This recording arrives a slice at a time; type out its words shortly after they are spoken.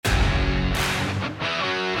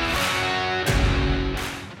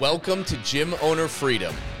Welcome to Gym Owner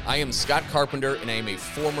Freedom. I am Scott Carpenter, and I am a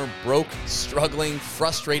former broke, struggling,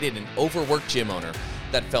 frustrated, and overworked gym owner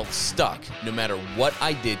that felt stuck no matter what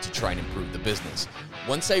I did to try and improve the business.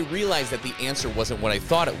 Once I realized that the answer wasn't what I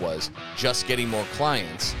thought it was, just getting more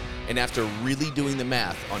clients, and after really doing the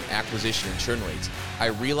math on acquisition and churn rates, I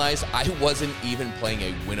realized I wasn't even playing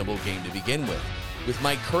a winnable game to begin with. With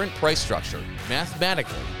my current price structure,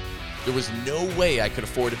 mathematically, there was no way I could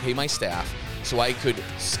afford to pay my staff so I could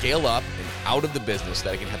scale up and out of the business,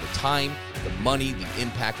 that I could have the time, the money, the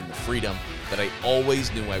impact, and the freedom that I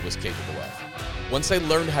always knew I was capable of. Once I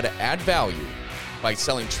learned how to add value by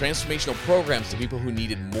selling transformational programs to people who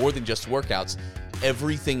needed more than just workouts,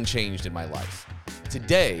 everything changed in my life.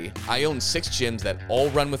 Today, I own 6 gyms that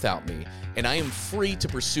all run without me, and I am free to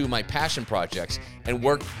pursue my passion projects and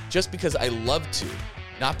work just because I love to,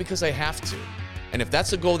 not because I have to. And if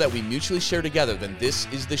that's a goal that we mutually share together, then this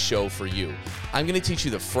is the show for you. I'm going to teach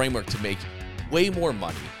you the framework to make way more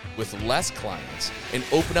money with less clients and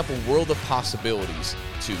open up a world of possibilities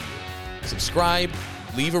to you. Subscribe,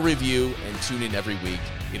 leave a review, and tune in every week.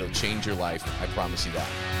 It'll change your life. I promise you that.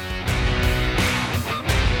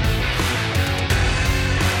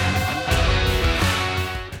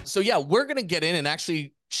 So yeah, we're going to get in and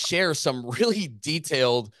actually share some really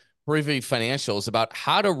detailed privy financials about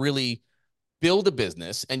how to really build a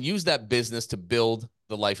business and use that business to build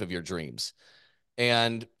the life of your dreams.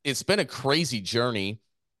 And it's been a crazy journey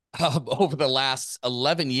over the last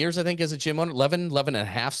 11 years, I think, as a gym owner, 11 and a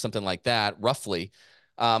half, something like that, roughly.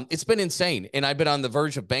 It's been insane. And I've been on the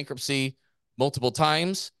verge of bankruptcy multiple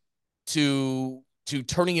times to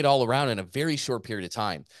turning it all around in a very short period of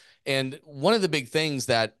time. And one of the big things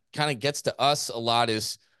that kind of gets to us a lot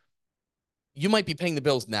is, you might be paying the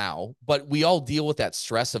bills now, but we all deal with that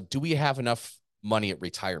stress of, do we have enough money at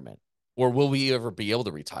retirement? Or will we ever be able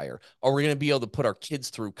to retire? Are we going to be able to put our kids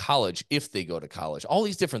through college if they go to college? All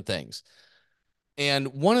these different things. And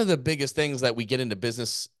one of the biggest things that we get into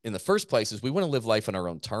business in the first place is we want to live life on our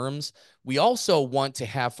own terms. We also want to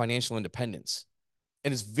have financial independence.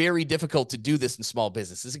 And it's very difficult to do this in small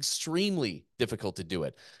business. It's extremely difficult to do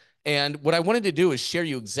it. And what I wanted to do is share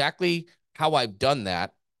you exactly how I've done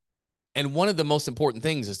that. And one of the most important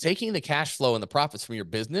things is taking the cash flow and the profits from your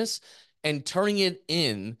business and turning it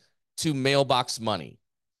in to Mailbox money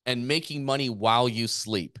and making money while you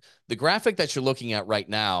sleep. The graphic that you're looking at right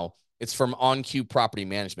now, it's from OnQ Property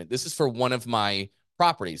Management. This is for one of my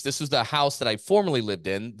properties. This was the house that I formerly lived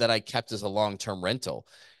in that I kept as a long-term rental.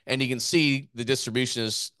 And you can see the distribution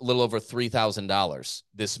is a little over $3,000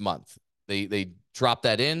 this month. They drop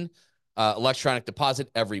that in, electronic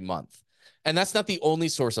deposit every month. And that's not the only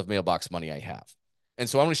source of Mailbox money I have. And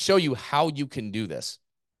so I'm going to show you how you can do this.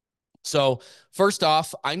 So first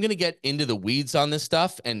off, I'm going to get into the weeds on this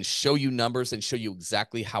stuff and show you numbers and show you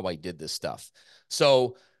exactly how I did this stuff.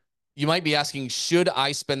 So you might be asking, should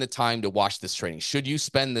I spend the time to watch this training? Should you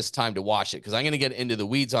spend this time to watch it? Because I'm going to get into the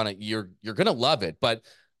weeds on it. You're going to love it. But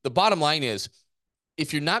the bottom line is,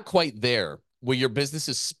 if you're not quite there where your business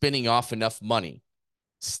is spinning off enough money,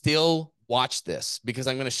 still watch this, because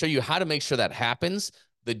I'm going to show you how to make sure that happens,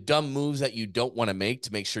 the dumb moves that you don't want to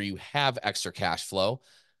make sure you have extra cash flow.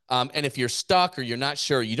 And if you're stuck or you're not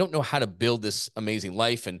sure, you don't know how to build this amazing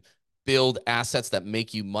life and build assets that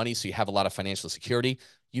make you money so you have a lot of financial security,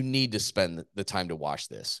 you need to spend the time to watch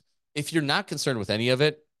this. If you're not concerned with any of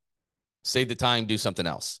it, save the time, do something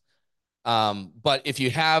else. But if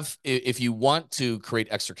you want to create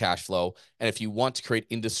extra cash flow, and if you want to create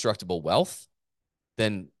indestructible wealth,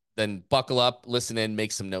 then buckle up, listen in,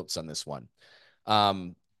 make some notes on this one.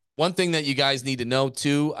 One thing that you guys need to know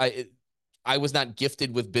too, I was not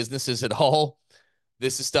gifted with businesses at all.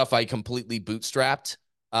 This is stuff I completely bootstrapped.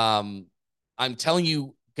 I'm going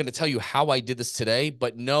to tell you how I did this today,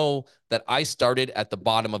 but know that I started at the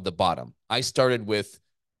bottom of the bottom. I started with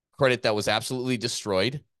credit that was absolutely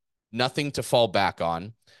destroyed, nothing to fall back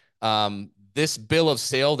on. This bill of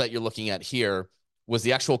sale that you're looking at here was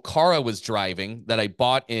the actual car I was driving that I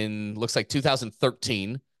bought in, looks like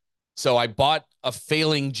 2013. So I bought a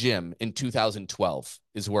failing gym in 2012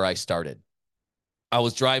 is where I started. I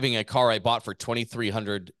was driving a car I bought for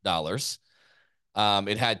 $2,300.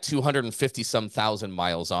 It had 250 some thousand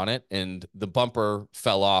miles on it, and the bumper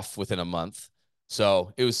fell off within a month.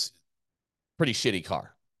 So it was a pretty shitty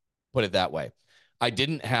car, put it that way. I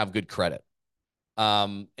didn't have good credit.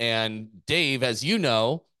 And Dave, as you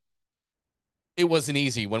know, it wasn't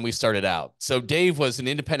easy when we started out. So Dave was an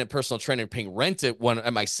independent personal trainer paying rent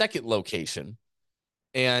at my second location.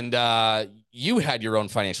 And you had your own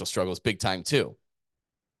financial struggles big time too.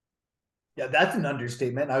 Yeah, that's an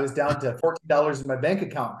understatement. I was down to $14 in my bank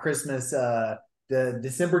account Christmas the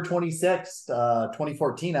December 26th,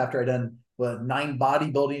 2014, after I done what 9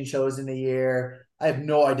 bodybuilding shows in a year. I have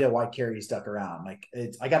no idea why Carrie stuck around. Like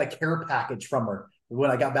I got a care package from her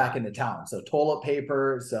when I got back into town. So toilet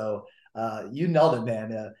paper. So you nailed it,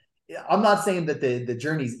 man. I'm not saying that the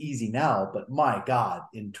journey's easy now, but my God,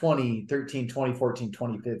 in 2013, 2014,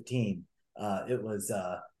 2015, it was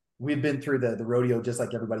we've been through the rodeo just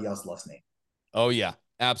like everybody else listening. Oh yeah,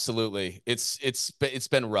 absolutely. It's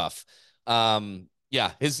been rough.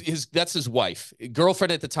 Yeah, his that's his wife,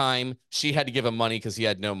 girlfriend at the time. She had to give him money because he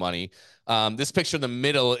had no money. This picture in the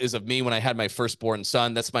middle is of me when I had my firstborn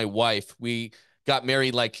son. That's my wife. We got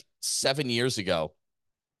married like 7 years ago,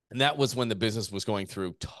 and that was when the business was going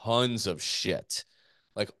through tons of shit,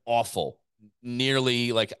 like awful.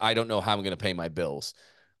 Nearly like I don't know how I'm going to pay my bills.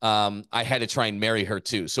 I had to try and marry her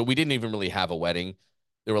too. So we didn't even really have a wedding.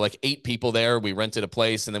 There were like 8 people there. We rented a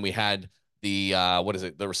place and then we had the what is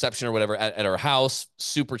it, the reception or whatever at our house,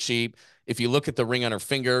 super cheap. If you look at the ring on her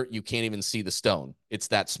finger, you can't even see the stone. It's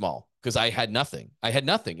that small because I had nothing. I had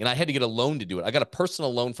nothing, and I had to get a loan to do it. I got a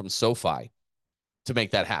personal loan from SoFi to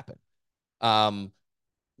make that happen. Um,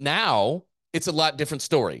 Now it's a lot different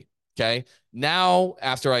story. Okay. Now,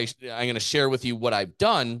 after I'm going to share with you what I've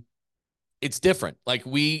done, it's different. Like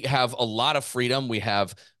we have a lot of freedom. We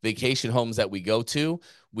have vacation homes that we go to.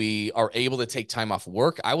 We are able to take time off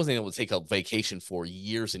work. I wasn't able to take a vacation for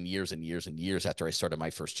years and years and years and years after I started my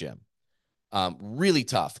first gym. Really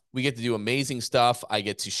tough. We get to do amazing stuff. I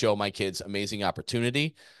get to show my kids amazing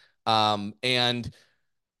opportunity. And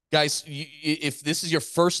guys, if this is your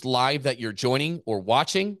first live that you're joining or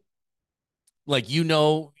watching, like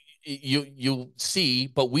you'll see,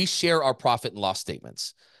 but we share our profit and loss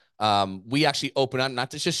statements. We actually open up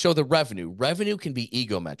not to just show the revenue. Revenue can be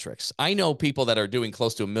ego metrics. I know people that are doing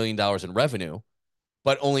close to $1 million in revenue,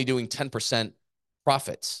 but only doing 10%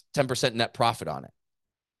 profits, 10% net profit on it.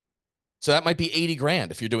 So that might be 80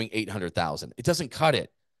 grand if you're doing 800,000. It doesn't cut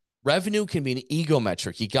it. Revenue can be an ego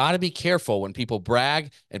metric. You got to be careful when people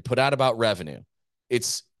brag and put out about revenue.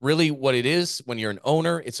 It's really what it is when you're an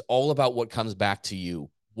owner. It's all about what comes back to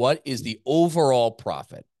you. What is the overall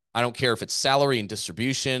profit? I don't care if it's salary and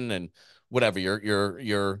distribution and whatever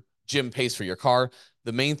your gym pays for your car.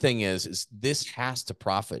 The main thing is this has to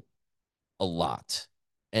profit a lot.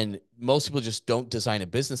 And most people just don't design a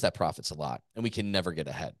business that profits a lot, and we can never get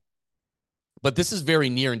ahead. But this is very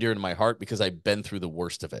near and dear to my heart because I've been through the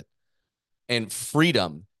worst of it. And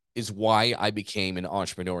freedom is why I became an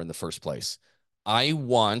entrepreneur in the first place. I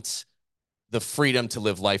want the freedom to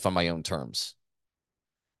live life on my own terms.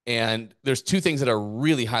 And there's 2 things that are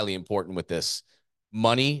really highly important with this: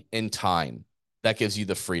 money and time. That gives you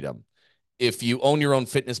the freedom. If you own your own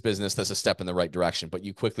fitness business, that's a step in the right direction, but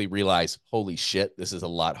you quickly realize, holy shit, this is a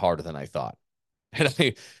lot harder than I thought.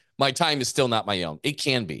 And my time is still not my own. It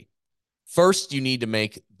can be. First, you need to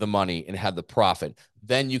make the money and have the profit.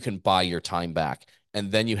 Then you can buy your time back.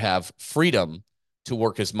 And then you have freedom to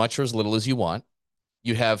work as much or as little as you want.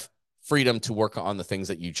 You have freedom to work on the things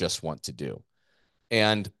that you just want to do.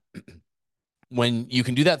 And when you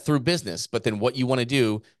can do that through business, but then what you want to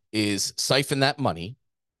do is siphon that money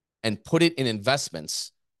and put it in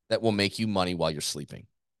investments that will make you money while you're sleeping.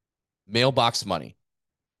 Mailbox money.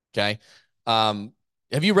 Okay.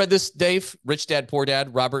 Have you read this, Dave? Rich Dad, Poor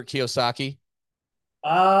Dad, Robert Kiyosaki?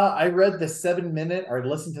 I read the 7 minute or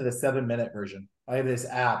listened to the 7 minute version. I have this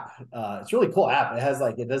app. It's a really cool app.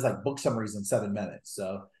 It does like book summaries in 7 minutes.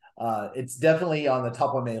 So it's definitely on the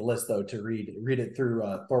top of my list though to read it through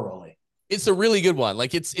thoroughly. It's a really good one.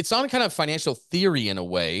 Like it's on kind of financial theory in a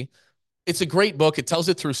way. It's a great book. It tells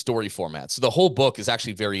it through story format. So the whole book is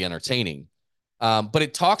actually very entertaining. But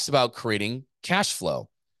it talks about creating cash flow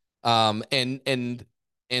and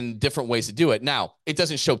different ways to do it. Now, it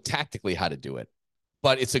doesn't show tactically how to do it,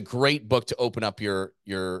 but it's a great book to open up your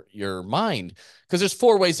mind because there's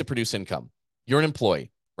 4 ways to produce income. You're an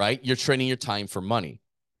employee, right? You're trading your time for money,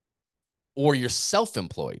 or you're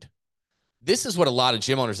self-employed. This is what a lot of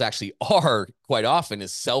gym owners actually are quite often,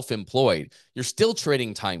 is self-employed. You're still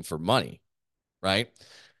trading time for money, right?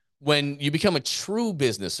 When you become a true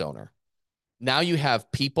business owner, now you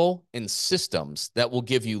have people and systems that will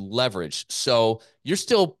give you leverage. So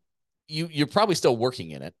you're probably still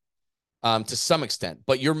working in it to some extent,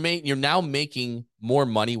 but you're now making more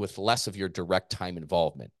money with less of your direct time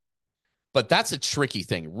involvement. But that's a tricky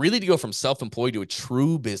thing, really, to go from self-employed to a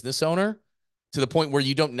true business owner to the point where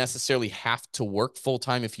you don't necessarily have to work full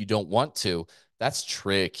time if you don't want to. That's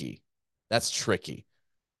tricky. That's tricky.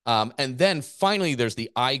 And then finally, there's the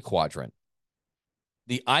I quadrant.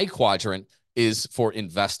 The I quadrant is for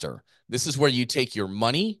investor. This is where you take your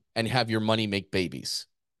money and have your money make babies.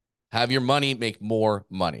 Have your money make more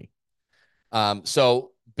money.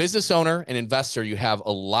 So business owner and investor, you have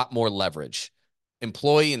a lot more leverage.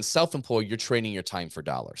 Employee and self-employed, you're trading your time for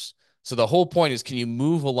dollars. So the whole point is, can you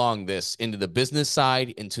move along this into the business side,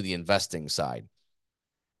 into the investing side?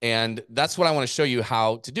 And that's what I want to show you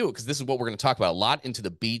how to do it, because this is what we're going to talk about a lot, into the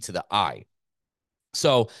B to the I.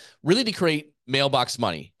 So really, to create mailbox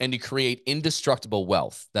money and to create indestructible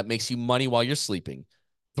wealth that makes you money while you're sleeping,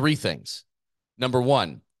 three things. Number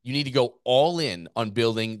one, you need to go all in on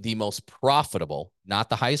building the most profitable, not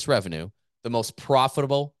the highest revenue, the most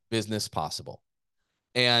profitable business possible.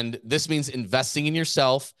 And this means investing in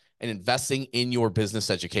yourself and investing in your business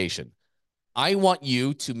education. I want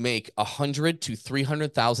you to make $100,000 to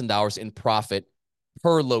 $300,000 in profit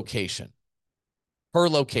per location. Per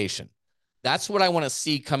location. That's what I want to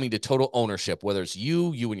see coming to total ownership, whether it's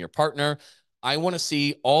you and your partner. I want to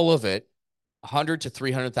see all of it, $100,000 to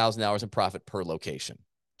 $300,000 in profit per location.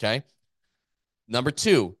 Okay. Number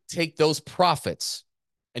two, take those profits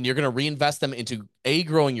and you're going to reinvest them into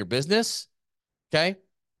growing your business. Okay.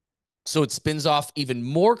 So it spins off even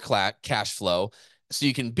more cash flow. So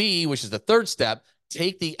you can which is the third step,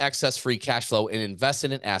 take the excess free cash flow and invest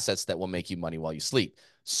it in assets that will make you money while you sleep.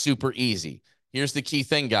 Super easy. Here's the key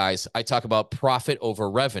thing, guys. I talk about profit over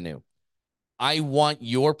revenue. I want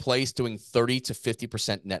your place doing 30 to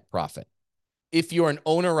 50% net profit. If you're an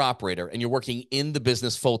owner operator and you're working in the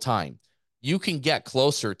business full time, you can get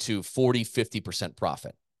closer to 40, 50%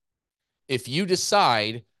 profit. If you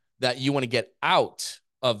decide that you want to get out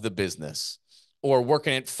of the business or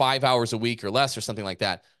working it 5 hours a week or less or something like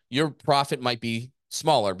that, your profit might be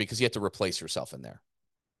smaller because you have to replace yourself in there.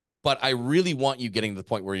 But I really want you getting to the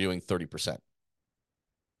point where you're doing 30%.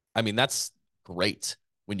 I mean, that's great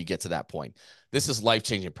when you get to that point. This is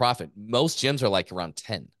life-changing profit. Most gyms are like around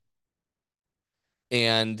 10.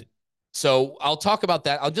 And so I'll talk about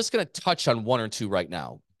that. I'm just going to touch on one or two right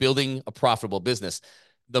now. Building a profitable business.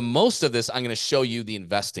 The most of this, I'm going to show you the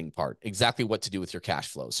investing part, exactly what to do with your cash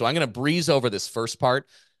flow. So I'm going to breeze over this first part.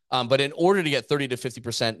 But in order to get 30 to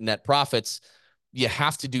 50% net profits, you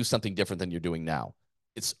have to do something different than you're doing now.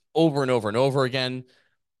 It's over and over and over again.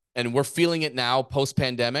 And we're feeling it now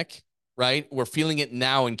post-pandemic, right? We're feeling it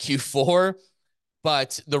now in Q4.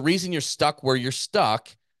 But the reason you're stuck where you're stuck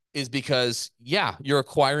is because, yeah, you're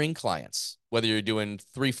acquiring clients, whether you're doing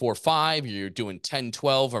 3, 4, 5, you're doing 10,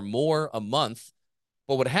 12 or more a month.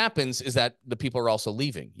 But what happens is that the people are also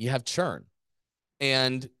leaving. You have churn.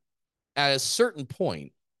 And at a certain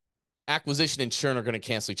point, acquisition and churn are going to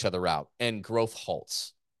cancel each other out and growth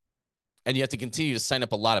halts. And you have to continue to sign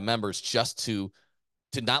up a lot of members just to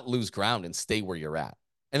not lose ground and stay where you're at.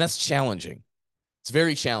 And that's challenging. It's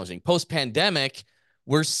very challenging. Post-pandemic,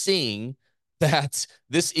 we're seeing that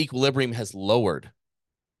this equilibrium has lowered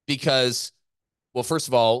because, well, first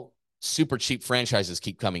of all, super cheap franchises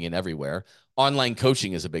keep coming in everywhere. Online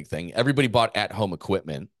coaching is a big thing. Everybody bought at-home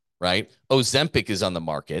equipment, right? Ozempic is on the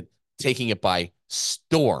market, taking it by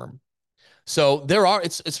storm. So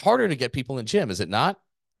it's harder to get people in gym, is it not?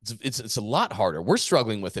 It's a lot harder. We're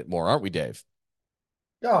struggling with it more, aren't we, Dave?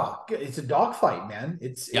 Oh, it's a dogfight, man.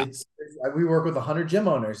 Yeah. We work with 100 gym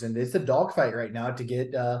owners, and it's a dogfight right now to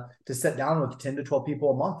get to sit down with 10 to 12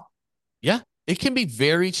 people a month. Yeah. It can be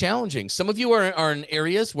very challenging. Some of you are in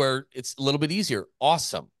areas where it's a little bit easier.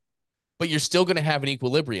 Awesome. But you're still going to have an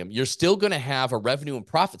equilibrium. You're still going to have a revenue and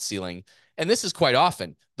profit ceiling. And this is quite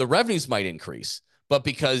often. The revenues might increase, but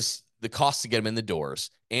because the cost to get them in the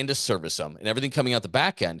doors and to service them and everything coming out the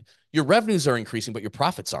back end, your revenues are increasing, but your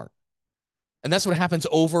profits aren't. And that's what happens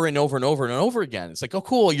over and over and over and over again. It's like, oh,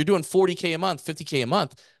 cool, you're doing 40K a month, 50K a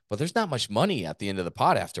month, but there's not much money at the end of the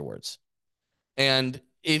pot afterwards. And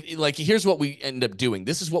like, here's what we end up doing.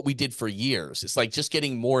 This is what we did for years. It's like just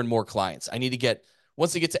getting more and more clients. I need to get,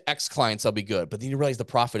 once I get to X clients, I'll be good. But then you realize the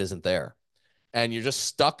profit isn't there. And you're just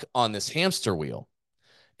stuck on this hamster wheel.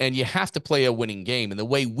 And you have to play a winning game. And the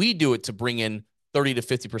way we do it to bring in 30 to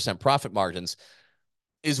 50% profit margins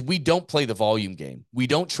is we don't play the volume game. We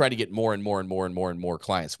don't try to get more and more and more and more and more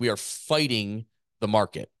clients. We are fighting the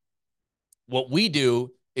market. What we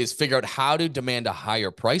do is figure out how to demand a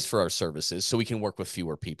higher price for our services so we can work with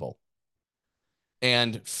fewer people.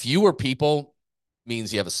 And fewer people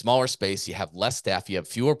means you have a smaller space, you have less staff, you have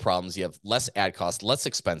fewer problems, you have less ad costs, less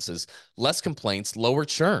expenses, less complaints, lower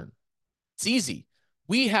churn. It's easy.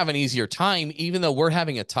 We have an easier time, even though we're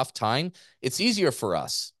having a tough time. It's easier for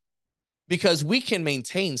us because we can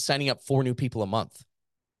maintain signing up 4 new people a month.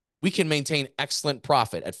 We can maintain excellent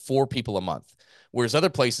profit at 4 people a month, whereas other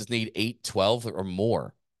places need 8, 12 or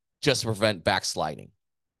more just to prevent backsliding.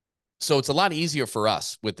 So it's a lot easier for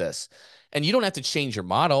us with this. And you don't have to change your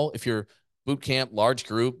model. If you're boot camp, large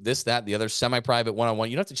group, this, that, the other, semi-private, one-on-one.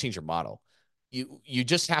 You don't have to change your model. You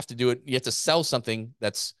just have to do it. You have to sell something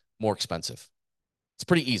that's more expensive. It's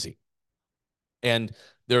pretty easy. And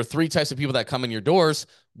there are three types of people that come in your doors.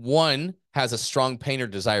 One has a strong pain or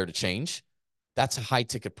desire to change. That's a high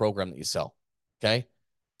ticket program that you sell. Okay.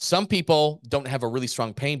 Some people don't have a really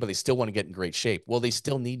strong pain, but they still want to get in great shape. Well, they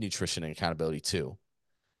still need nutrition and accountability too.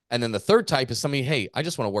 And then the third type is somebody, hey, I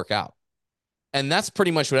just want to work out. And that's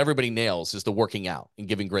pretty much what everybody nails is the working out and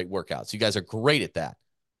giving great workouts. You guys are great at that.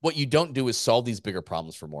 What you don't do is solve these bigger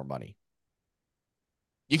problems for more money.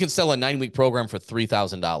 You can sell a 9-week program for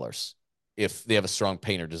 $3,000 if they have a strong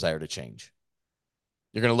pain or desire to change.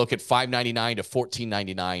 You're going to look at $599 to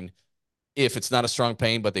 $1,499 if it's not a strong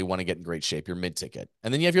pain, but they want to get in great shape, your mid-ticket.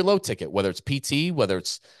 And then you have your low ticket, whether it's PT, whether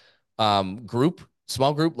it's group,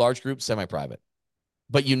 small group, large group, semi-private.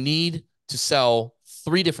 But you need to sell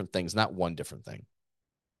 3 different things, not one different thing.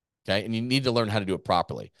 Okay. And you need to learn how to do it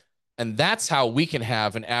properly. And that's how we can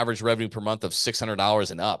have an average revenue per month of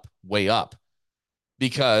 $600 and up, way up,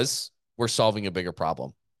 because we're solving a bigger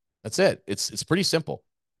problem. That's it. It's pretty simple.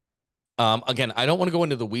 Again, I don't want to go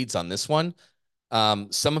into the weeds on this one.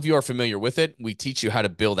 Some of you are familiar with it. We teach you how to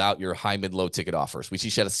build out your high, mid, low ticket offers. We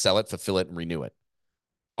teach you how to sell it, fulfill it, and renew it.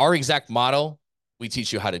 Our exact model, we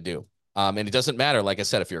teach you how to do. And it doesn't matter, like I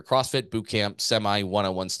said, if you're a CrossFit, boot camp, semi,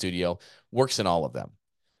 one-on-one studio, works in all of them.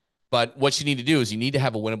 But what you need to do is you need to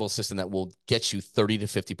have a winnable system that will get you 30 to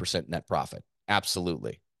 50% net profit.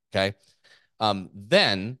 Absolutely. Okay.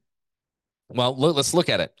 Then, well, let's look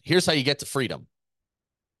at it. Here's how you get to freedom.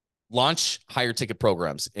 Launch higher ticket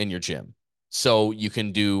programs in your gym so you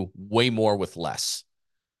can do way more with less.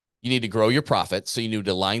 You need to grow your profit. So you need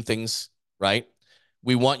to align things, right?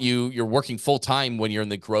 We want you're working full time when you're in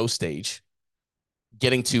the grow stage,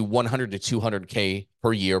 getting to 100 to 200K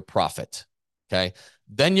per year profit. Okay.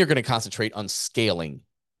 Then you're going to concentrate on scaling.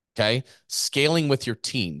 Okay. Scaling with your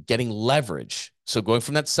team, getting leverage. So going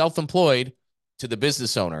from that self-employed to the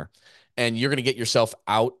business owner, and you're going to get yourself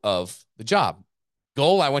out of the job.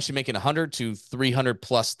 Goal, I want you making 100 to 300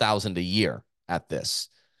 plus thousand a year at this.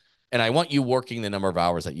 And I want you working the number of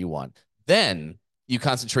hours that you want. Then you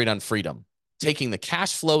concentrate on freedom, taking the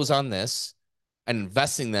cash flows on this and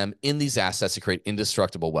investing them in these assets to create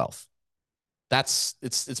indestructible wealth.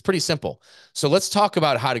 It's pretty simple. So let's talk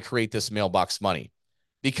about how to create this mailbox money,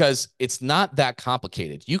 because it's not that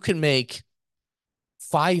complicated. You can make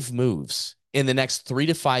 5 moves in the next 3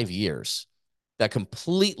 to 5 years that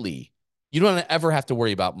completely, you don't ever have to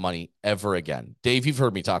worry about money ever again. Dave, you've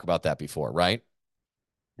heard me talk about that before, right?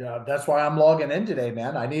 Yeah, that's why I'm logging in today,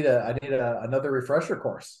 man. I need another refresher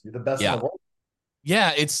course. You're the best in Yeah. the world.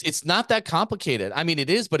 Yeah, it's not that complicated. I mean, it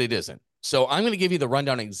is, but it isn't. So I'm going to give you the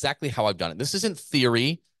rundown on exactly how I've done it. This isn't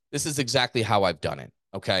theory. This is exactly how I've done it.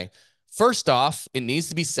 Okay. First off, it needs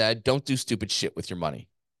to be said, don't do stupid shit with your money.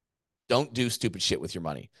 Don't do stupid shit with your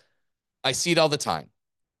money. I see it all the time.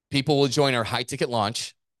 People will join our high ticket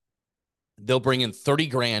launch. They'll bring in 30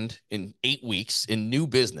 grand in 8 weeks in new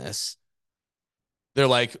business. They're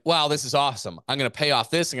like, wow, this is awesome. I'm going to pay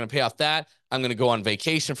off this. I'm going to pay off that. I'm going to go on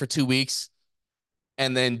vacation for 2 weeks.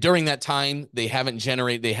 And then during that time, they haven't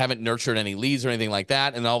nurtured any leads or anything like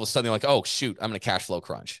that. And all of a sudden they're like, oh, shoot, I'm in a cash flow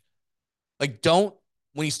crunch. Like,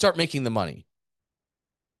 when you start making the money,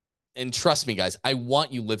 and trust me, guys, I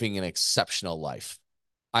want you living an exceptional life.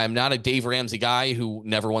 I am not a Dave Ramsey guy who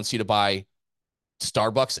never wants you to buy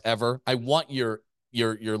Starbucks ever. I want your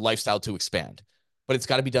lifestyle to expand, but it's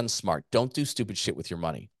got to be done smart. Don't do stupid shit with your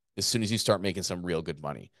money as soon as you start making some real good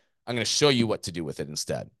money. I'm going to show you what to do with it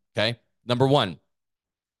instead. Okay. Number 1,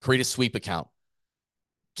 create a sweep account.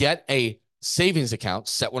 Get a savings account,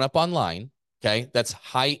 set one up online. Okay. That's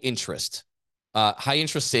high interest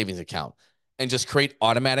savings account, and just create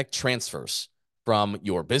automatic transfers from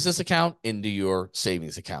your business account into your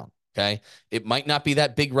savings account. Okay. It might not be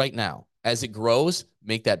that big right now. As it grows,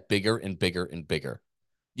 make that bigger and bigger and bigger.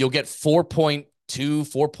 You'll get 4.2,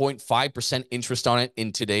 4.5% interest on it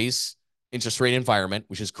in today's interest rate environment,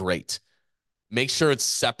 which is great. Make sure it's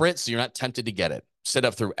separate so you're not tempted to get it. Set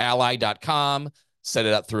up through ally.com, set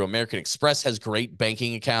it up through American Express, has great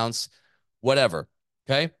banking accounts, whatever.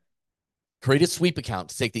 Okay. Create a sweep account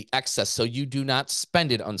to take the excess so you do not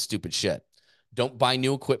spend it on stupid shit. Don't buy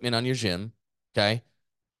new equipment on your gym. Okay.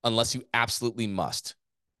 Unless you absolutely must.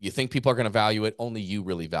 You think people are going to value it. Only you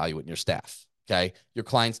really value it and your staff. Okay. Your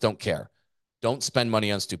clients don't care. Don't spend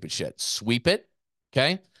money on stupid shit. Sweep it.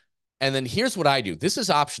 Okay. And then here's what I do. This is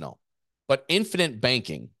optional, but infinite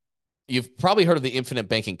banking. You've probably heard of the infinite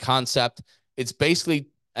banking concept. It's basically,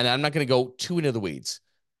 and I'm not going to go too into the weeds,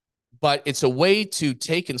 but it's a way to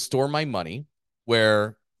take and store my money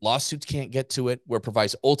where lawsuits can't get to it, where it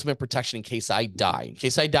provides ultimate protection in case I die. In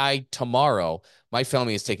case I die tomorrow, my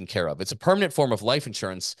family is taken care of. It's a permanent form of life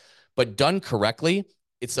insurance, but done correctly,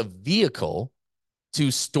 it's a vehicle to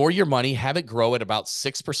store your money, have it grow at about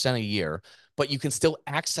 6% a year, but you can still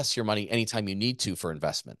access your money anytime you need to for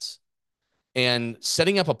investments. And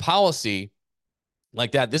setting up a policy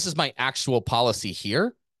like that, this is my actual policy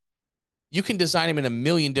here. You can design them in a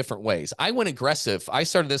million different ways. I went aggressive. I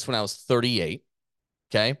started this when I was 38.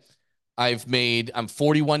 Okay. I'm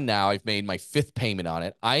 41 now. I've made my fifth payment on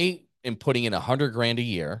it. I am putting in 100 grand a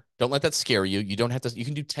year. Don't let that scare you. You don't have to, you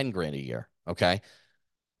can do 10 grand a year. Okay.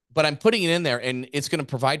 But I'm putting it in there and it's going to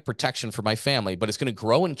provide protection for my family, but it's going to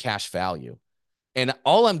grow in cash value. And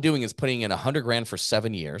all I'm doing is putting in 100 grand for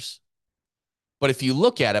 7 years. But if you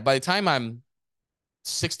look at it, by the time I'm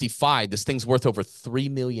 65, this thing's worth over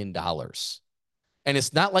 $3 million. And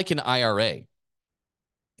it's not like an IRA.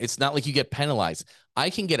 It's not like you get penalized. I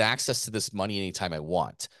can get access to this money anytime I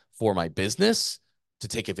want for my business, to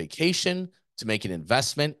take a vacation, to make an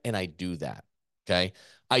investment, and I do that. Okay.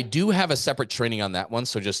 I do have a separate training on that one.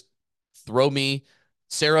 So just throw me.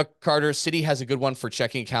 Sarah Carter, Citi has a good one for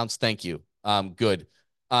checking accounts. Thank you. Good.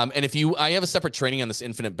 And I have a separate training on this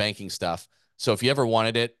infinite banking stuff. So if you ever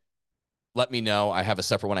wanted it, let me know. I have a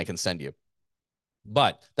separate one I can send you.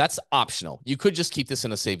 But that's optional. You could just keep this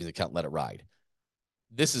in a savings account and let it ride.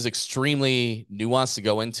 This is extremely nuanced to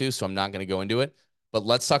go into, so I'm not going to go into it. But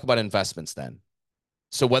let's talk about investments then.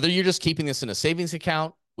 So whether you're just keeping this in a savings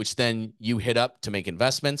account, which then you hit up to make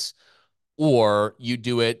investments, or you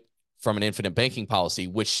do it from an infinite banking policy,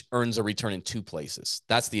 which earns a return in two places.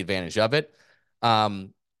 That's the advantage of it.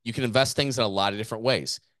 You can invest things in a lot of different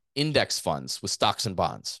ways. Index funds with stocks and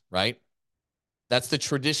bonds, right? That's the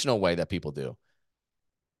traditional way that people do.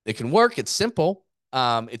 It can work. It's simple.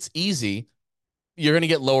 It's easy. You're going to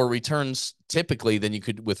get lower returns typically than you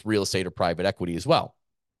could with real estate or private equity as well.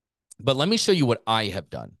 But let me show you what I have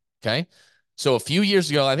done. Okay. So a few years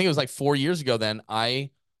ago, I think it was like 4 years ago, then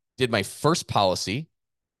I did my first policy.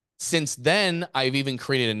 Since then, I've even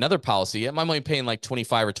created another policy. I'm only paying like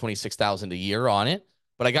 25 or 26,000 a year on it,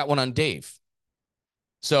 but I got one on Dave.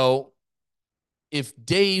 So if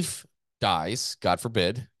Dave dies, God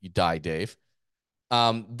forbid you die, Dave,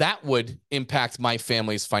 that would impact my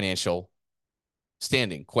family's financial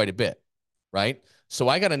standing quite a bit, right? So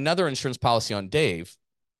I got another insurance policy on Dave.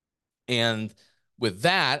 And with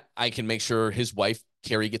that, I can make sure his wife,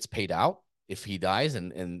 Carrie, gets paid out if he dies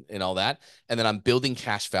and all that. And then I'm building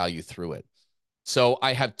cash value through it. So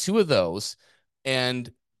I have two of those.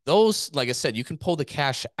 And those, like I said, you can pull the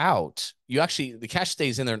cash out. The cash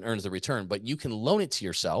stays in there and earns the return, but you can loan it to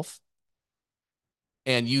yourself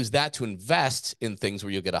and use that to invest in things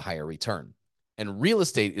where you'll get a higher return. And real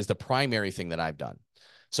estate is the primary thing that I've done.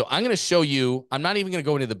 So I'm going to show you, I'm not even going to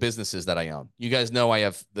go into the businesses that I own. You guys know I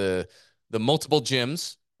have the multiple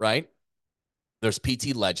gyms, right? There's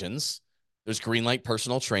PT Legends. There's Greenlight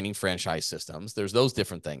Personal Training Franchise Systems. There's those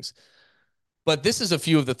different things. But this is a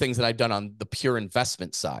few of the things that I've done on the pure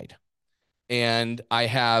investment side. And I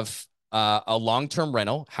have a long-term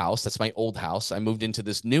rental house. That's my old house. I moved into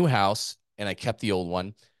this new house and I kept the old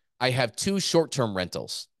one. I have two short-term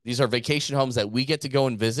rentals. These are vacation homes that we get to go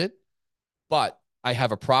and visit, but I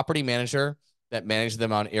have a property manager that manages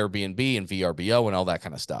them on Airbnb and VRBO and all that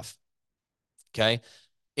kind of stuff. Okay.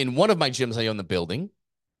 In one of my gyms, I own the building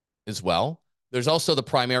as well. There's also the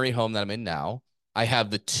primary home that I'm in now. I have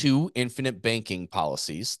the two infinite banking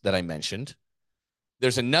policies that I mentioned.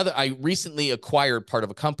 There's another, I recently acquired part of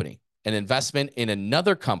a company, an investment in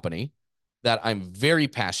another company that I'm very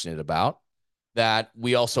passionate about, that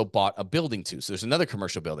we also bought a building to. So there's another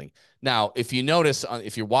commercial building. Now, if you notice,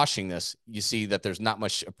 if you're watching this, you see that there's not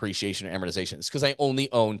much appreciation or amortization. It's because I only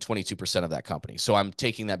own 22% of that company. So I'm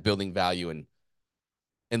taking that building value and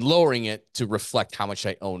lowering it to reflect how much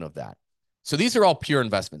I own of that. So these are all pure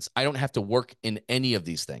investments. I don't have to work in any of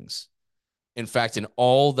these things. In fact, in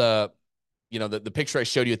all the picture I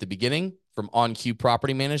showed you at the beginning from OnQ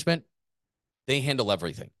Property Management, they handle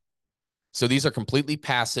everything. So these are completely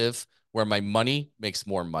passive, where my money makes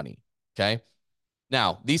more money. Okay.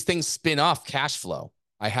 Now, these things spin off cash flow.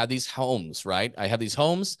 I have these homes, right? I have these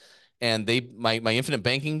homes and my infinite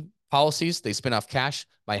banking policies, they spin off cash.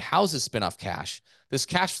 My houses spin off cash. This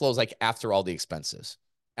cash flow is like after all the expenses,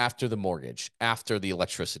 after the mortgage, after the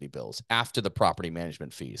electricity bills, after the property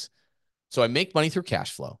management fees. So I make money through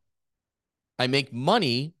cash flow. I make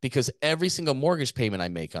money because every single mortgage payment I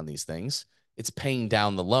make on these things, it's paying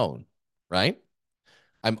down the loan, right?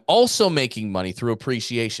 I'm also making money through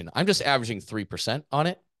appreciation. I'm just averaging 3% on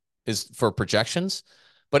it is for projections.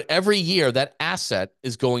 But every year, that asset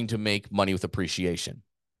is going to make money with appreciation.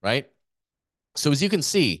 right? So as you can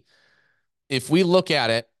see, if we look at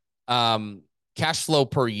it, cash flow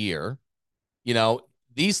per year, you know,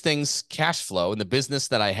 these things cash flow, and the business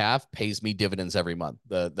that I have pays me dividends every month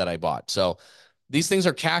that I bought. So these things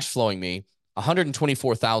are cash flowing me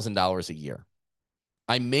 $124,000 a year.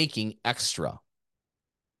 I'm making extra.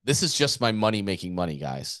 This is just my money making money,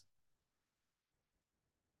 guys.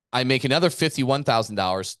 I make another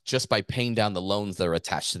 $51,000 just by paying down the loans that are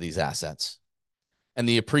attached to these assets. And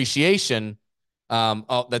the appreciation,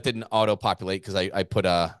 oh, that didn't auto populate because I put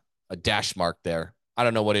a dash mark there. I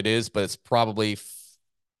don't know what it is, but it's probably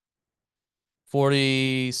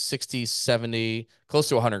 40, 60, 70, close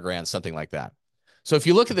to 100 grand, something like that. So if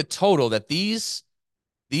you look at the total that these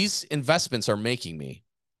investments are making me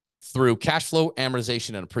through cash flow, amortization,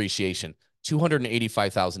 and appreciation,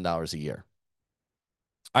 $285,000 a year.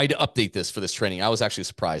 I had to update this for this training. I was actually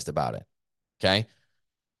surprised about it. Okay.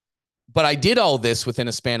 But I did all this within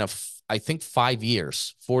a span of, I think, 5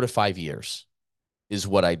 years, 4 to 5 years is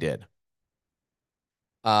what I did.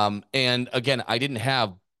 And again, I didn't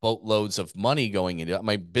have boatloads of money going into it.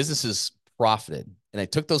 My businesses profited, and I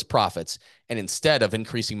took those profits, and instead of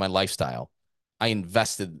increasing my lifestyle, I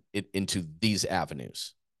invested it into these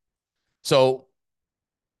avenues. So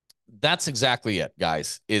that's exactly it,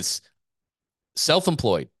 guys. Is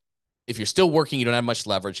self-employed. If you're still working, you don't have much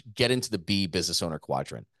leverage, get into the B, business owner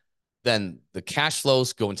quadrant. Then the cash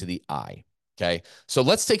flows go into the I. Okay. So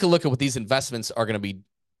let's take a look at what these investments are going to be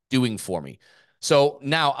doing for me. So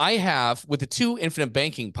now I have, with the 2 infinite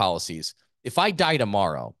banking policies, if I die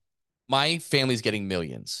tomorrow, my family's getting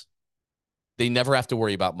millions. They never have to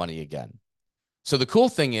worry about money again. So the cool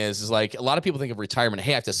thing is like a lot of people think of retirement.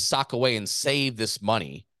 Hey, I have to sock away and save this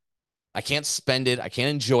money. I can't spend it. I can't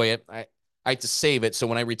enjoy it. I have to save it. So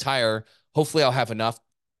when I retire, hopefully I'll have enough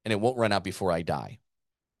and it won't run out before I die.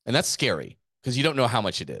 And that's scary because you don't know how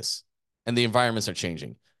much it is. And the environments are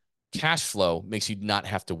changing. Cash flow makes you not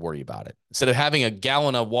have to worry about it. Instead of having a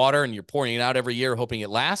gallon of water and you're pouring it out every year, hoping it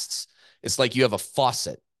lasts, it's like you have a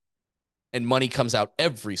faucet and money comes out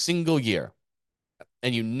every single year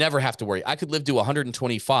and you never have to worry. I could live to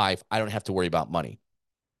 125. I don't have to worry about money.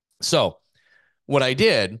 So what I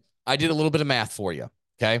did a little bit of math for you.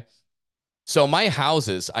 Okay. So my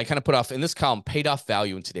houses, I kind of put off in this column, paid off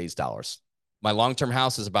value in today's dollars. My long-term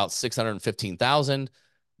house is about 615,000.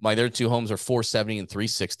 My other 2 homes are 470 and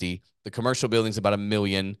 360. The commercial building's about $1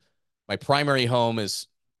 million. My primary home is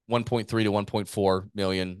 1.3 to 1.4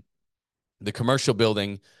 million. The commercial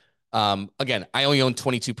building, again, I only own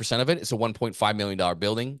 22% of it. It's a $1.5 million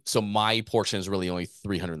building. So my portion is really only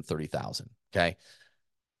 330,000. Okay.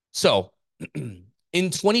 So in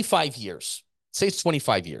 25 years, say it's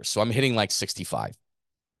 25 years. So I'm hitting like 65.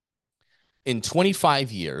 In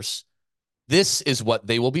 25 years, this is what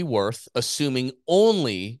they will be worth, assuming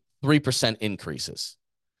only 3% increases.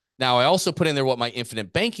 Now, I also put in there what my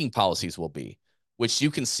infinite banking policies will be, which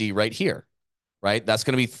you can see right here, right? That's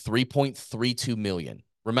going to be 3.32 million.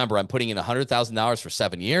 Remember, I'm putting in $100,000 for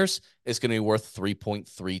 7 years. It's going to be worth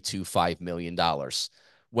 $3.325 million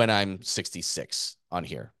when I'm 66 on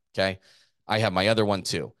here. Okay. I have my other one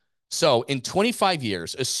too. So in 25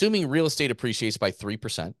 years, assuming real estate appreciates by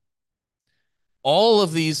 3%, all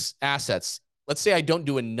of these assets, let's say I don't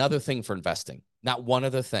do another thing for investing, not one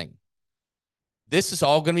other thing. This is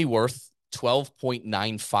all going to be worth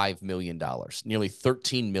 $12.95 million, nearly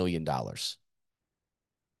 $13 million.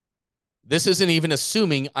 This isn't even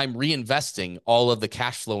assuming I'm reinvesting all of the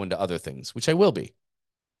cash flow into other things, which I will be.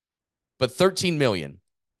 But 13 million.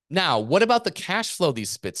 Now, what about the cash flow these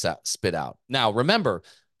spit out? Now, remember,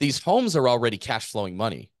 these homes are already cash flowing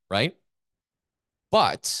money, right?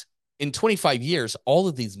 But in 25 years, all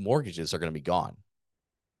of these mortgages are going to be gone.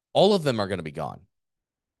 All of them are going to be gone.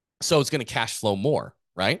 So it's going to cash flow more,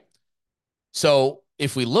 right? So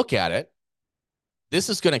if we look at it, this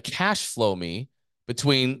is going to cash flow me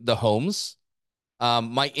between the homes.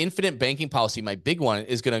 My infinite banking policy, my big one,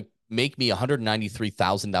 is going to make me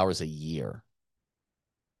 $193,000 a year.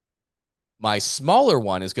 My smaller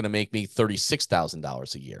one is going to make me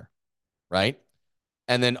 $36,000 a year, right?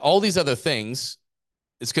 And then all these other things,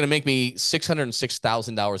 it's going to make me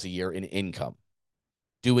 $606,000 a year in income,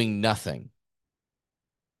 doing nothing.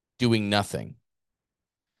 Doing nothing.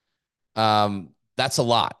 That's a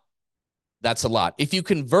lot. That's a lot. If you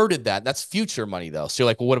converted that, that's future money though. So you're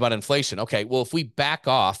like, well, what about inflation? Okay, well, if we back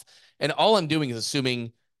off, and all I'm doing is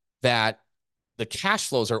assuming that the cash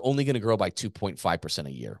flows are only going to grow by 2.5%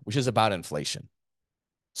 a year, which is about inflation.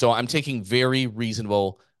 So I'm taking very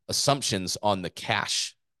reasonable assumptions on the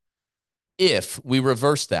cash. If we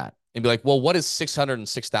reverse that and be like, well, what is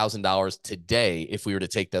 $606,000 today if we were to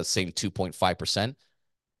take that same 2.5%?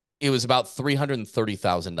 it was about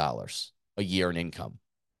 $330,000 a year in income.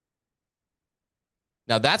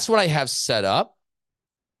 Now that's what I have set up,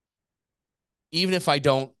 even if I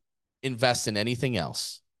don't invest in anything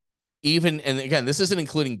else. Even, and again, this isn't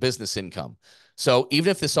including business income. So even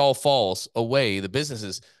if this all falls away, the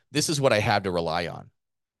businesses, this is what I have to rely on.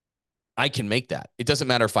 I can make that. It doesn't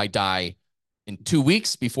matter if I die in 2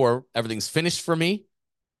 weeks before everything's finished for me,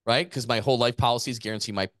 right? Because my whole life policies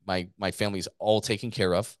guarantee my family's all taken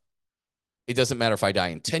care of. It doesn't matter if I die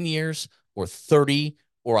in 10 years or 30,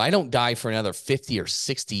 or I don't die for another 50 or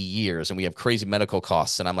 60 years and we have crazy medical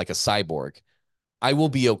costs and I'm like a cyborg. I will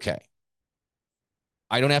be okay.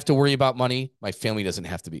 I don't have to worry about money. My family doesn't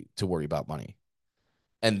have to worry about money.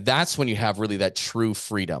 And that's when you have really that true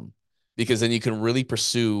freedom, because then you can really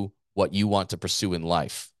pursue what you want to pursue in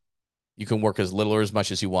life. You can work as little or as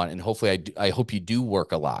much as you want. And hopefully I hope you do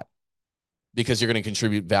work a lot, because you're going to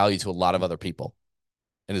contribute value to a lot of other people.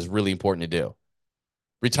 And it's really important to do.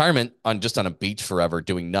 Retirement on just on a beach forever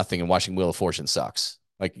doing nothing and watching Wheel of Fortune sucks.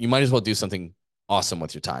 Like, you might as well do something awesome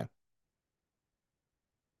with your time.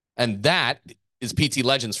 And that is PT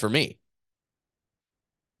Legends for me.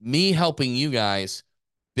 Me helping you guys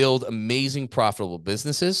build amazing, profitable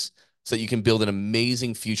businesses so that you can build an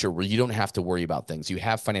amazing future where you don't have to worry about things. You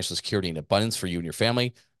have financial security and abundance for you and your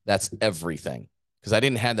family. That's everything. Because I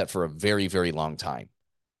didn't have that for a very, very long time.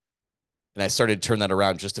 And I started to turn that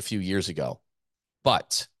around just a few years ago.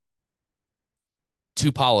 But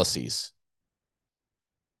 2 policies,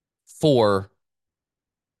 3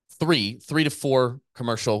 to 4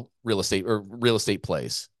 commercial real estate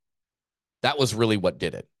plays. That was really what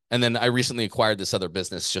did it. And then I recently acquired this other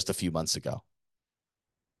business just a few months ago.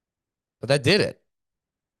 But that did it.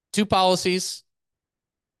 2 policies,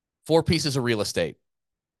 4 pieces of real estate.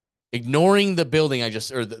 Ignoring the building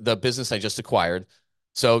or the business I just acquired.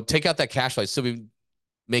 So take out that cash flow. I'd still be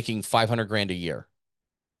making 500 grand a year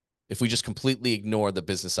if we just completely ignore the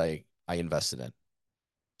business I invested in.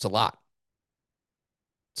 It's a lot.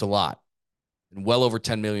 It's a lot. And well over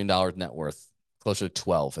 $10 million net worth, closer to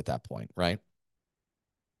 12 at that point, right?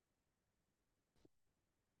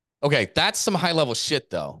 Okay, that's some high level shit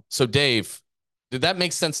though. So Dave, did that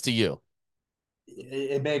make sense to you?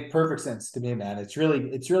 It made perfect sense to me, man. It's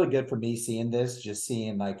really good for me seeing this, just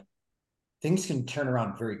seeing like things can turn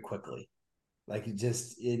around very quickly. Like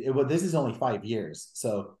this is only 5 years.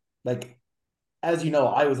 So like, as you know,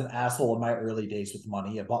 I was an asshole in my early days with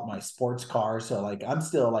money. I bought my sports car. So like, I'm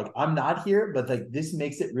still like, I'm not here, but like this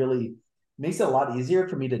makes it a lot easier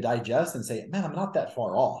for me to digest and say, man, I'm not that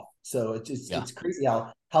far off. So Yeah. it's crazy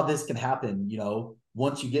how this can happen,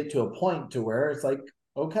 once you get to a point to where it's like,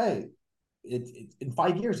 okay, it in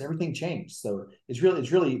 5 years, everything changed. So that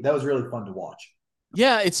was really fun to watch.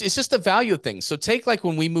 Yeah, it's just the value of things. So take like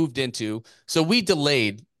when we moved into, so we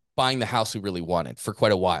delayed buying the house we really wanted for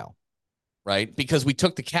quite a while, right? Because we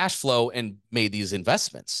took the cash flow and made these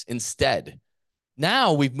investments instead.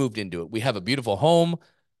 Now we've moved into it. We have a beautiful home.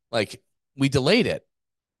 Like, we delayed it,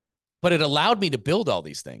 but it allowed me to build all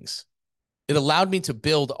these things. It allowed me to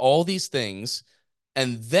build all these things.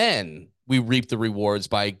 And then we reap the rewards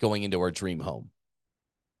by going into our dream home.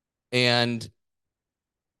 And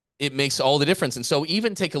it makes all the difference. And so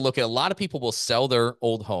even take a look at, a lot of people will sell their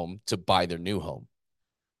old home to buy their new home.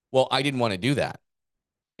 Well, I didn't want to do that.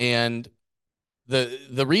 And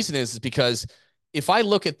the reason is because if I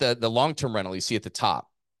look at the long-term rental you see at the top,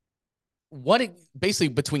 basically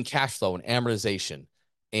between cash flow and amortization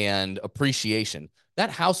and appreciation, that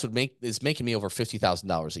house is making me over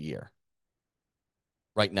 $50,000 a year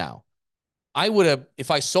right now.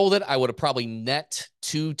 If I sold it, I would have probably net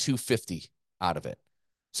 250 out of it.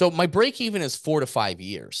 So my break even is 4 to 5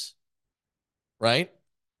 years, right?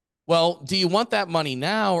 Well, do you want that money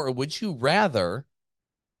now, or would you rather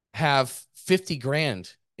have 50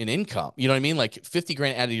 grand in income? You know what I mean? Like 50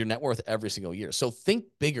 grand added to your net worth every single year. So think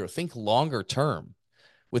bigger, think longer term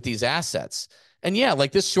with these assets. And yeah,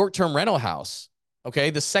 like this short-term rental house,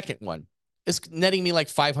 okay, the second one is netting me like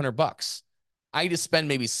 $500. I just spend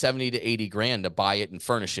maybe 70 to 80 grand to buy it and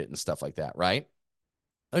furnish it and stuff like that, right?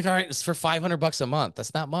 Like, all right, it's for $500 a month.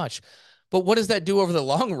 That's not much. But what does that do over the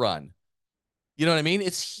long run? You know what I mean?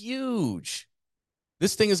 It's huge.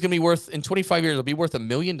 This thing is going to be worth, in 25 years, it'll be worth $1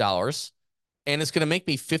 million. And it's going to make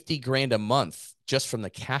me 50 grand a month just from the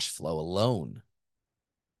cash flow alone.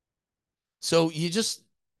 So it's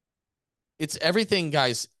everything,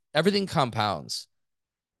 guys. Everything compounds.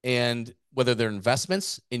 And whether they're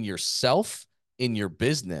investments in yourself, in your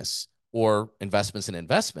business, or investments in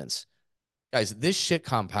investments, guys, this shit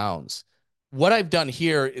compounds. What I've done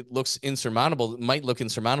here, it looks insurmountable. It might look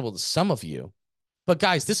insurmountable to some of you, But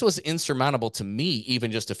guys, this was insurmountable to me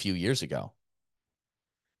even just a few years ago.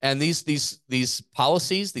 And these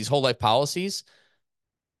policies, these whole life policies,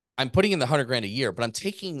 I'm putting in the 100 grand a year, but I'm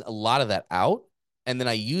taking a lot of that out. And then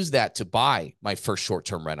I use that to buy my first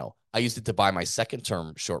short-term rental. I used it to buy my second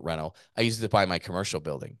term short rental. I used it to buy my commercial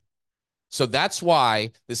building. So that's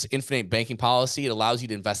why this infinite banking policy, it allows you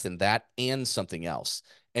to invest in that and something else,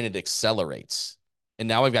 and it accelerates. And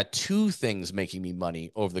now I've got two things making me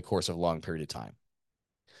money over the course of a long period of time.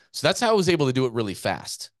 So that's how I was able to do it really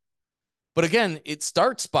fast. But again, it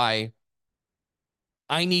starts by,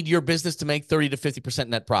 I need your business to make 30 to 50%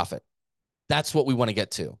 net profit. That's what we want to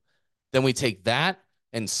get to. Then we take that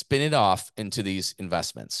and spin it off into these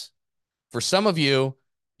investments. For some of you,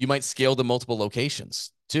 you might scale to multiple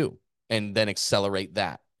locations too, and then accelerate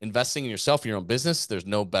that. Investing in yourself, in your own business, there's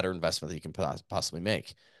no better investment that you can possibly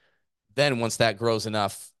make. Then once that grows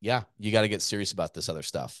enough, yeah, you got to get serious about this other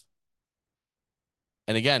stuff.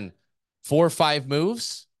 And again, 4 or 5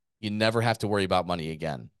 moves, you never have to worry about money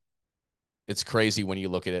again. It's crazy when you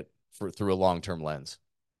look at it through a long-term lens.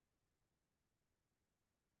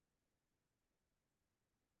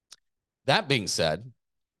 That being said,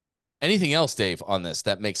 anything else, Dave, on this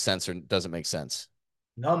that makes sense or doesn't make sense?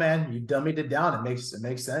 No, man, you dummied it down. It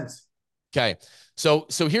makes sense. Okay. So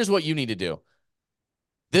here's what you need to do.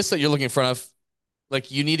 This that you're looking in front of,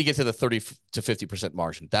 like, you need to get to the 30 to 50%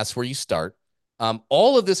 margin. That's where you start.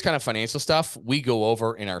 All of this kind of financial stuff we go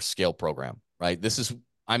over in our scale program, right?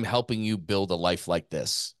 I'm helping you build a life like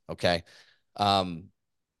this. Okay.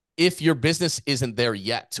 If your business isn't there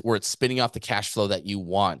yet, where it's spinning off the cash flow that you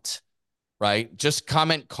want, right? Just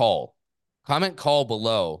comment call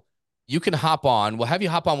below. You can hop on. We'll have you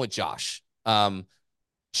hop on with Josh.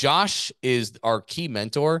 Josh is our key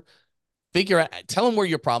mentor. Tell him where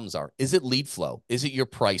your problems are. Is it lead flow? Is it your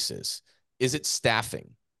prices? Is it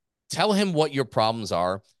staffing? Tell him what your problems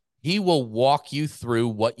are. He will walk you through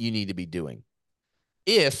what you need to be doing.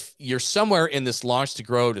 If you're somewhere in this launch to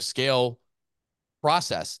grow to scale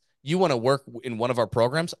process, you want to work in one of our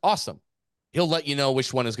programs, awesome. He'll let you know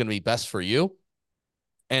which one is going to be best for you.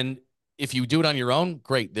 And if you do it on your own,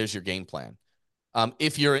 great. There's your game plan.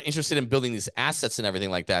 If you're interested in building these assets and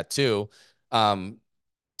everything like that too,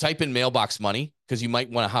 type in Mailbox money, because you might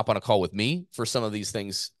want to hop on a call with me for some of these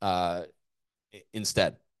things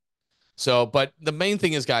instead. So, but the main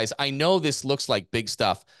thing is, guys, I know this looks like big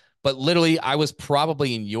stuff, but literally I was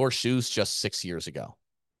probably in your shoes just 6 years ago.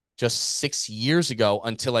 Just 6 years ago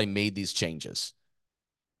until I made these changes.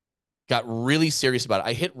 Got really serious about it.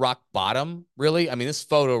 I hit rock bottom, really. I mean, this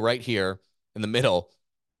photo right here in the middle,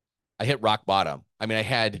 I hit rock bottom. I mean, I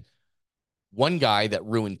had one guy that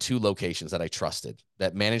ruined 2 locations that I trusted,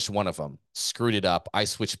 that managed one of them, screwed it up. I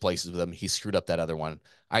switched places with him. He screwed up that other one.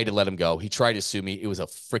 I had to let him go. He tried to sue me. It was a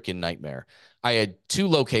freaking nightmare. I had 2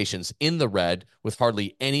 locations in the red with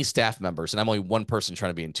hardly any staff members, and I'm only one person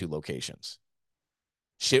trying to be in 2 locations.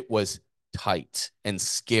 Shit was tight and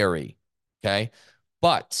scary. Okay.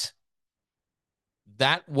 But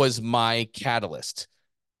that was my catalyst.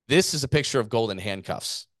 This is a picture of golden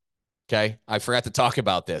handcuffs. Okay. I forgot to talk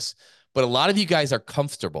about this, but a lot of you guys are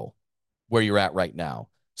comfortable where you're at right now.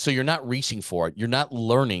 So you're not reaching for it. You're not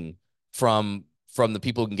learning from the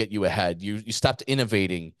people who can get you ahead. You stopped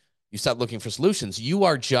innovating. You stopped looking for solutions. You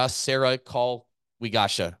are just, Sarah, call, we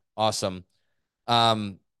gotcha. Awesome.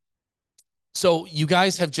 So you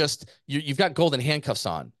guys have you've got golden handcuffs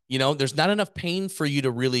on. You know, there's not enough pain for you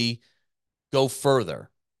to really go further.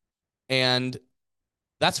 And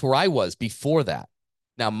that's where I was before that.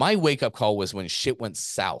 Now, my wake-up call was when shit went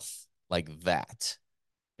south like that.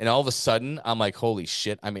 And all of a sudden, I'm like, holy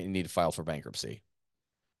shit, I may need to file for bankruptcy.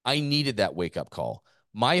 I needed that wake-up call.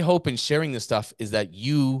 My hope in sharing this stuff is that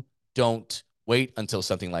you don't wait until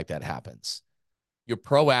something like that happens. You're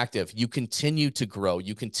proactive. You continue to grow.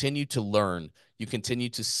 You continue to learn. You continue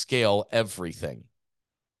to scale everything.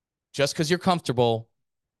 Just because you're comfortable,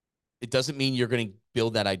 it doesn't mean you're going to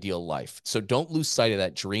build that ideal life. So don't lose sight of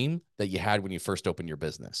that dream that you had when you first opened your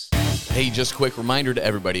business. Hey, just a quick reminder to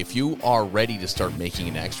everybody, if you are ready to start making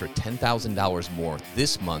an extra $10,000 more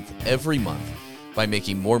this month, every month, by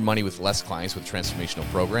making more money with less clients with transformational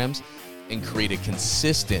programs, and create a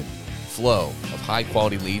consistent flow of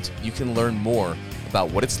high-quality leads, you can learn more about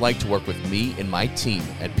what it's like to work with me and my team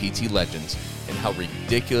at PT Legends and how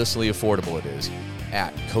ridiculously affordable it is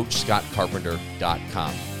at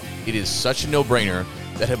CoachScottCarpenter.com. It is such a no-brainer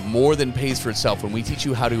that it more than pays for itself when we teach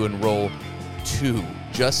you how to enroll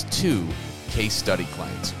just two case study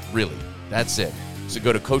clients. Really, that's it. So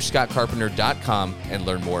go to CoachScottCarpenter.com and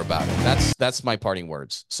learn more about it. That's my parting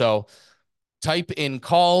words. So type in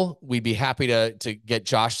call. We'd be happy to get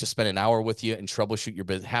Josh to spend an hour with you and troubleshoot your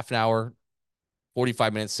business, half an hour,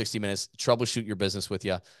 45 minutes, 60 minutes, troubleshoot your business with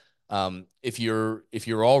you. If you're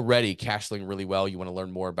already cash flowing really well, you want to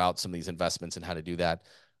learn more about some of these investments and how to do that,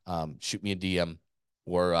 shoot me a DM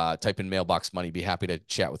or type in Mailbox Money. Be happy to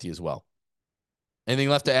chat with you as well. Anything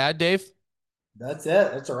left to add, Dave? That's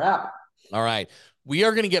it. That's a wrap. All right. We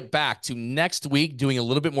are going to get back to next week doing a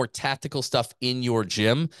little bit more tactical stuff in your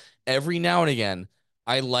gym. Every now and again,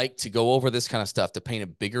 I like to go over this kind of stuff to paint a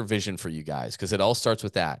bigger vision for you guys, because it all starts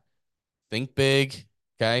with that. Think big,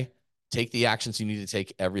 okay? Take the actions you need to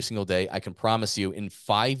take every single day. I can promise you in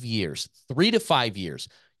 5 years, 3 to 5 years,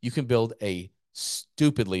 you can build a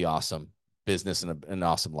stupidly awesome business and an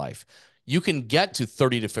awesome life. You can get to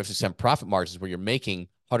 30 to 50% profit margins where you're making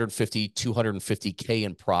 150, 250K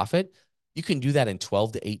in profit. You can do that in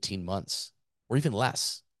 12 to 18 months or even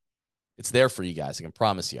less. It's there for you guys. I can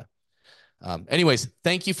promise you. Anyways,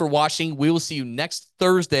 thank you for watching. We will see you next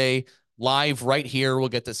Thursday live right here. We'll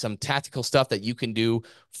get to some tactical stuff that you can do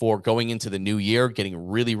for going into the new year, getting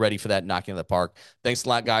really ready for that, knocking in the park. Thanks a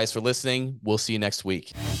lot, guys, for listening. We'll see you next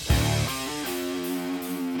week.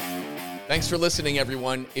 Thanks for listening,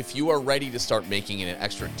 everyone. If you are ready to start making an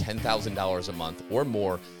extra $10,000 a month or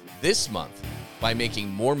more this month by making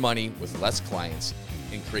more money with less clients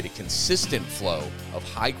and create a consistent flow of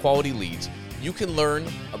high-quality leads, you can learn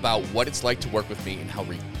about what it's like to work with me and how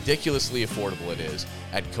ridiculously affordable it is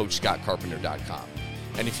at CoachScottCarpenter.com.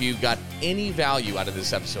 And if you got any value out of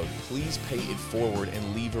this episode, please pay it forward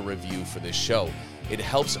and leave a review for this show. It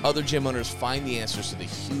helps other gym owners find the answers to the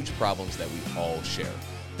huge problems that we all share.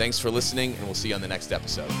 Thanks for listening, and we'll see you on the next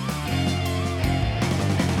episode.